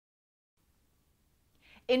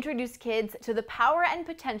introduce kids to the power and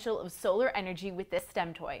potential of solar energy with this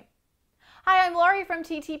STEM toy. Hi, I'm Laurie from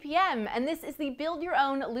TTPM, and this is the Build Your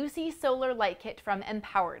Own Luci Solar Light Kit from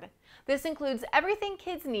MPOWERD. This includes everything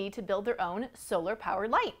kids need to build their own solar-powered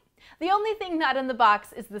light. The only thing not in the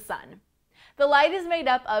box is the sun. The light is made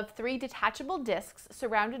up of 3 detachable discs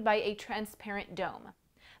surrounded by a transparent dome.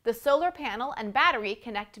 The solar panel and battery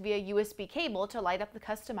connect via USB cable to light up the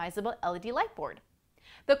customizable LED light board.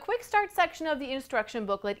 The quick start section of the instruction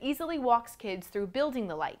booklet easily walks kids through building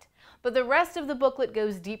the light, but the rest of the booklet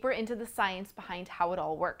goes deeper into the science behind how it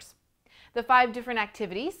all works. The 5 different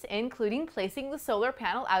activities, including placing the solar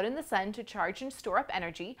panel out in the sun to charge and store up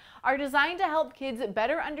energy, are designed to help kids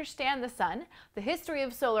better understand the sun, the history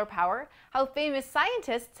of solar power, how famous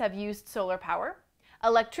scientists have used solar power,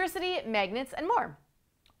 electricity, magnets, and more.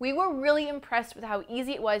 We were really impressed with how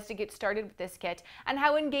easy it was to get started with this kit and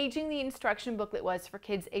how engaging the instruction booklet was for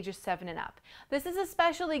kids ages 7 and up. This is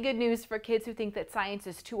especially good news for kids who think that science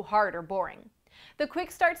is too hard or boring. The quick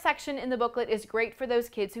start section in the booklet is great for those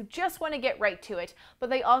kids who just want to get right to it, but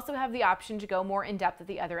they also have the option to go more in depth with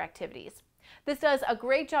the other activities. This does a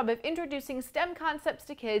great job of introducing STEM concepts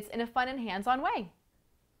to kids in a fun and hands-on way.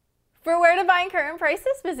 For where to buy and current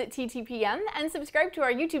prices, visit TTPM and subscribe to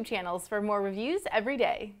our YouTube channels for more reviews every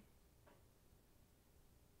day.